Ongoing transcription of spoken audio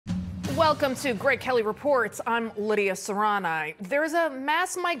Welcome to Greg Kelly Reports. I'm Lidia Curanaj. There's a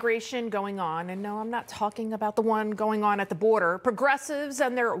mass migration going on, and no, I'm not talking about the one going on at the border. Progressives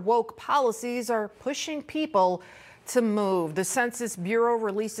and their woke policies are pushing people to move. The Census Bureau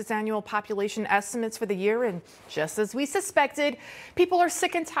released its annual population estimates for the year, and just as we suspected, people are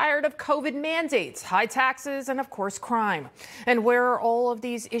sick and tired of COVID mandates, high taxes, and of course crime. And where are all of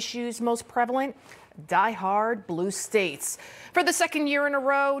these issues most prevalent? Die-hard blue states. For the second year in a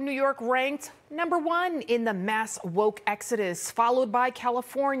row, New York ranked #1 in the mass woke exodus, followed by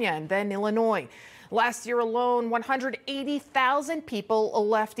California and then Illinois. Last year alone, 180,000 people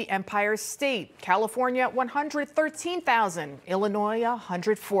left the Empire State. California, 113,000. Illinois,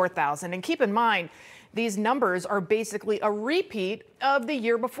 104,000. And keep in mind, these numbers are basically a repeat of the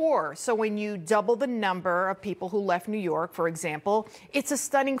year before. So when you double the number of people who left New York, for example, it's a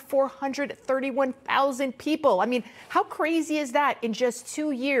stunning 431,000 people. I mean, how crazy is that? In just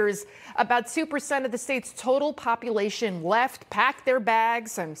 2 years, about 2% of the state's total population left, packed their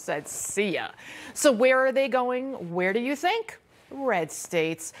bags, and said, see ya. So where are they going? Where do you think? Red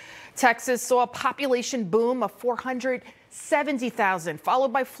states. Texas saw a population boom of 470,000,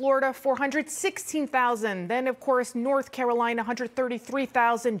 followed by Florida, 416,000. Then, of course, North Carolina,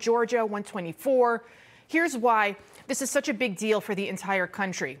 133,000, Georgia, 124. Here's why this is such a big deal for the entire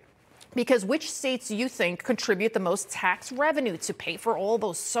country. Because which states do you think contribute the most tax revenue to pay for all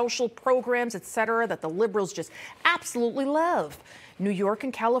those social programs, et cetera, that the liberals just absolutely love? New York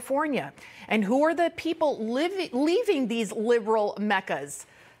and California. And who are the people leaving these liberal meccas?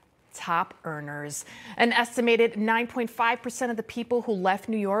 Top earners. An estimated 9.5% of the people who left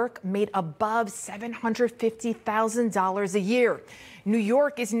New York made above $750,000 a year. New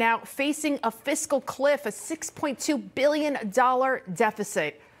York is now facing a fiscal cliff, a $6.2 billion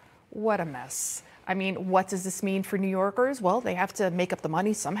deficit. What a mess. I mean, what does this mean for New Yorkers? Well, they have to make up the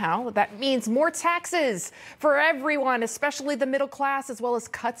money somehow. That means more taxes for everyone, especially the middle class, as well as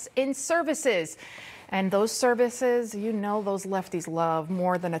cuts in services. And those services, you know, those lefties love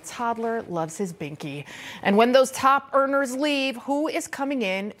more than a toddler loves his binky. And when those top earners leave, who is coming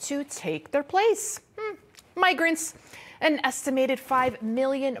in to take their place? Migrants. An estimated 5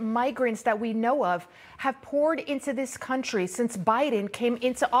 million migrants that we know of have poured into this country since Biden came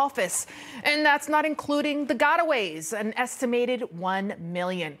into office. And that's not including the gotaways, an estimated 1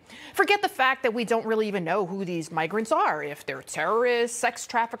 million. Forget the fact that we don't really even know who these migrants are, if they're terrorists, sex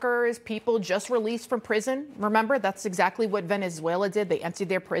traffickers, people just released from prison. Remember, that's exactly what Venezuela did. They emptied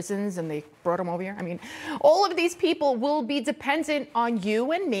their prisons and they brought them over here. I mean, all of these people will be dependent on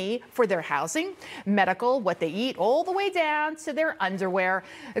you and me for their housing, medical, what they eat, all the way down to their underwear.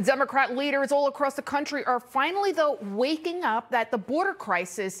 Democrat leaders all across the country are finally, though, waking up that the border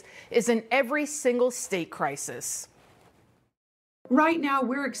crisis is an every single state crisis. Right now,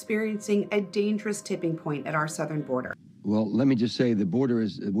 we're experiencing a dangerous tipping point at our southern border. Well, let me just say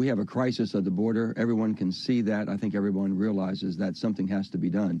we have a crisis at the border. Everyone can see that. I think everyone realizes that something has to be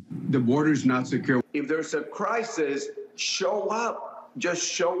done. The border's not secure. If there's a crisis, show up. Just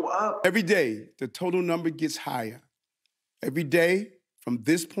show up. Every day, the total number gets higher. Every day from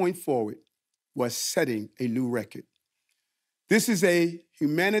this point forward, we're setting a new record. This is a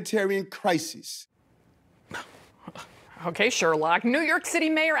humanitarian crisis. Okay, Sherlock. New York City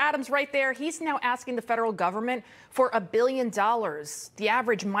Mayor Adams right there. He's now asking the federal government for $1 billion. The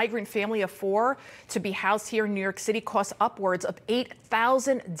average migrant family of 4 to be housed here in New York City costs upwards of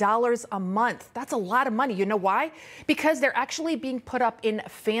 $8,000 a month. That's a lot of money. You know why? Because they're actually being put up in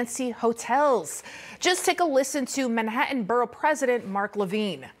fancy hotels. Just take a listen to Manhattan Borough President Mark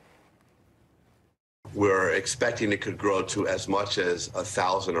Levine. We're expecting it could grow to as much as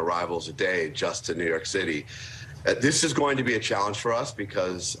 1,000 arrivals a day just to New York City. This is going to be a challenge for us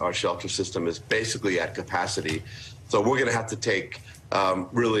because our shelter system is basically at capacity. So we're going to have to take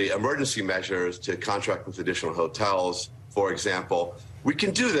really emergency measures to contract with additional hotels, for example. We can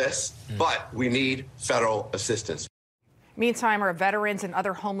do this, but we need federal assistance. Meantime, our veterans and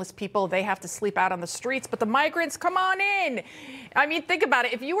other homeless people, they have to sleep out on the streets, but the migrants, come on in. I mean, think about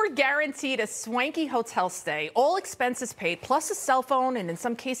it. If you were guaranteed a swanky hotel stay, all expenses paid, plus a cell phone, and in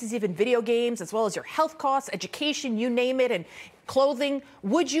some cases even video games, as well as your health costs, education, you name it, and clothing,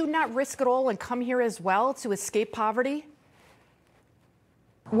 would you not risk it all and come here as well to escape poverty?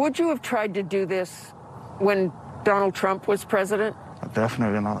 Would you have tried to do this when Donald Trump was president?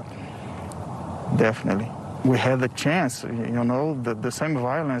 Definitely not. Definitely. We had the chance, you know, the same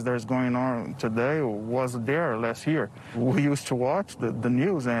violence that is going on today was there last year. We used to watch the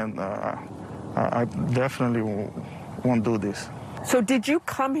news, and I definitely won't do this. So did you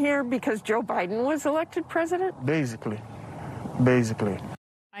come here because Joe Biden was elected president? Basically.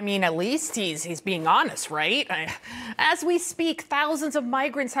 I mean, at least he's being honest, right? As we speak, thousands of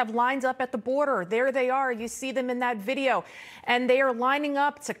migrants have lined up at the border. There they are. You see them in that video. And they are lining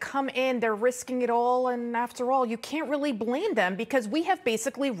up to come in. They're risking it all. And after all, you can't really blame them because we have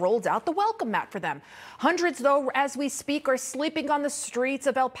basically rolled out the welcome mat for them. Hundreds, though, as we speak, are sleeping on the streets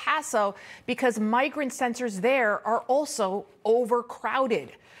of El Paso because migrant centers there are also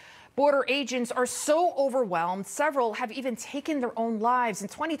overcrowded. Border agents are so overwhelmed, several have even taken their own lives. In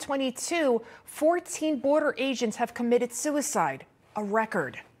 2022, 14 border agents have committed suicide, a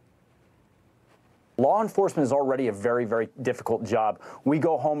record. Law enforcement is already a very, very difficult job. We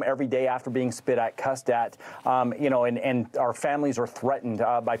go home every day after being spit at, cussed at, and our families are threatened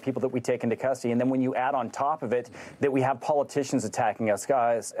by people that we take into custody. And then when you add on top of it that we have politicians attacking us,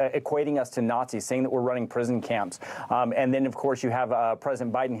 equating us to Nazis, saying that we're running prison camps. And then, of course, you have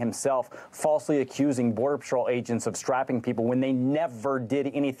President Biden himself falsely accusing Border Patrol agents of strapping people when they never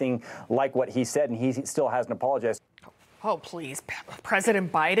did anything like what he said, and he still hasn't apologized. Oh, please.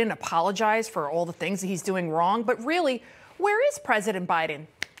 President Biden apologized for all the things that he's doing wrong. But really, where is President Biden?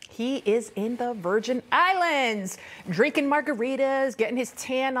 He is in the Virgin Islands, drinking margaritas, getting his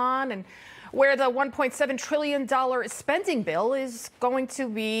tan on, and where the $1.7 trillion spending bill is going to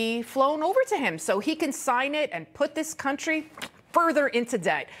be flown over to him so he can sign it and put this country further into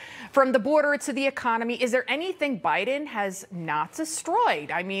debt. From the border to the economy, is there anything Biden has not destroyed?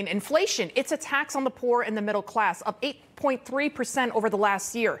 I mean, inflation, it's a tax on the poor and the middle class, up 8.3% over the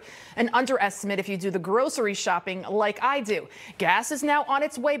last year. An underestimate if you do the grocery shopping like I do. Gas is now on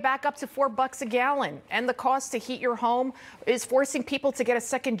its way back up to $4 a gallon. And the cost to heat your home is forcing people to get a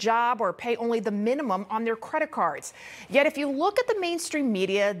second job or pay only the minimum on their credit cards. Yet if you look at the mainstream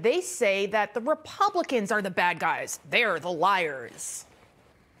media, they say that the Republicans are the bad guys. They're the liars.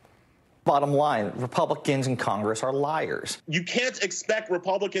 Bottom line, Republicans in Congress are liars. You can't expect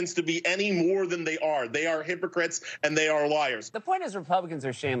Republicans to be any more than they are. They are hypocrites and they are liars. The point is Republicans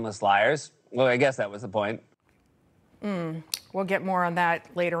are shameless liars. Well, I guess that was the point. We'll get more on that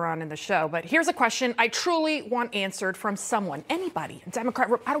later on in the show. But here's a question I truly want answered from someone, anybody, Democrat,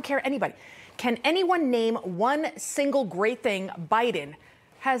 I don't care, anybody. Can anyone name one single great thing Biden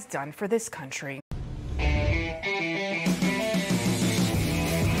has done for this country?